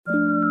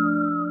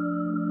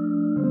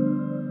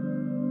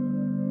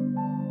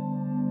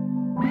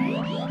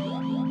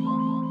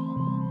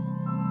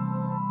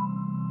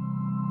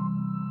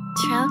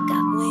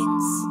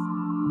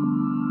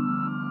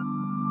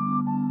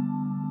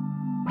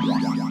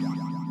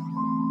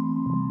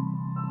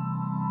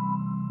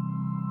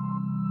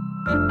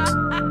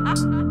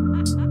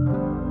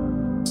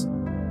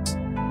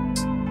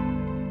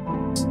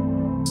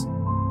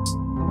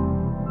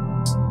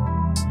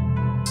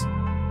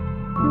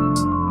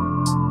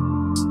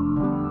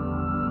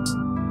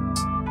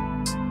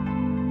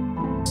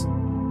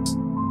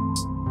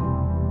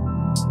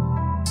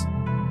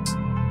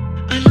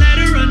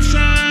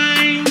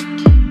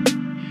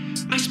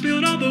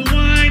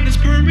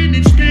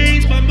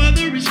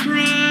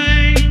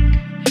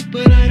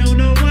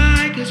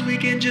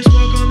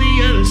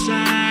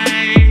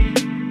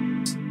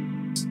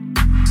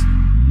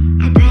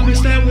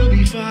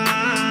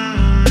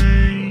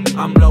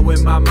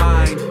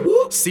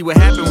See, what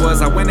happened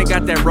was I went and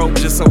got that rope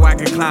just so I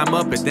could climb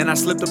up it. Then I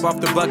slipped up off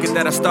the bucket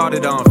that I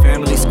started on.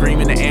 Family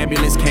screaming, the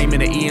ambulance came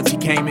in, the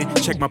EMT came in.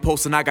 Checked my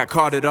pulse and I got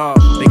carted off.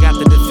 They got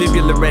the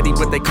defibrillator ready,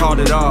 but they called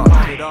it off.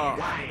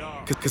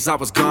 Cause I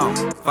was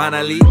gone.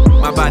 Finally,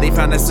 my body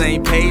found the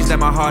same page that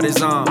my heart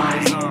is on.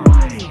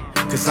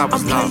 Cause I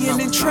was lost. I'm playing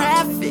in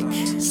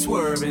traffic,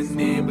 swerving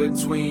in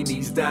between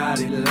these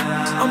dotted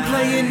lines. I'm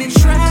playing in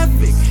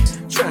traffic,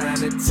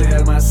 trying to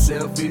tell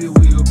myself it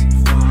will be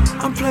fine.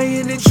 I'm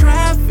playing in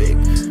traffic,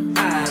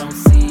 I don't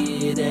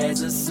see it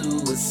as a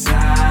suicide.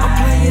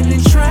 I'm playing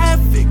in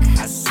traffic,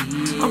 I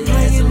see it I'm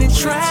playing in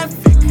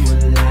traffic,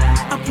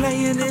 I'm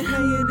playing it.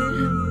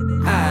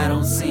 I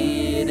don't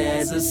see it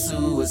as a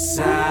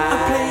suicide.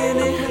 I'm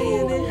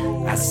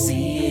playing it. I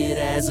see it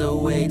as a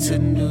way to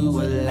new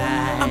a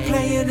life. I'm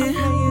playing it.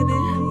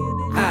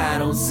 I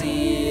don't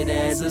see it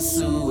as a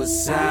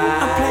suicide.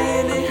 I'm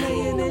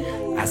playing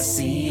it. I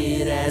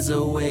see it as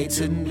a way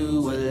to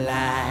new a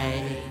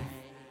life.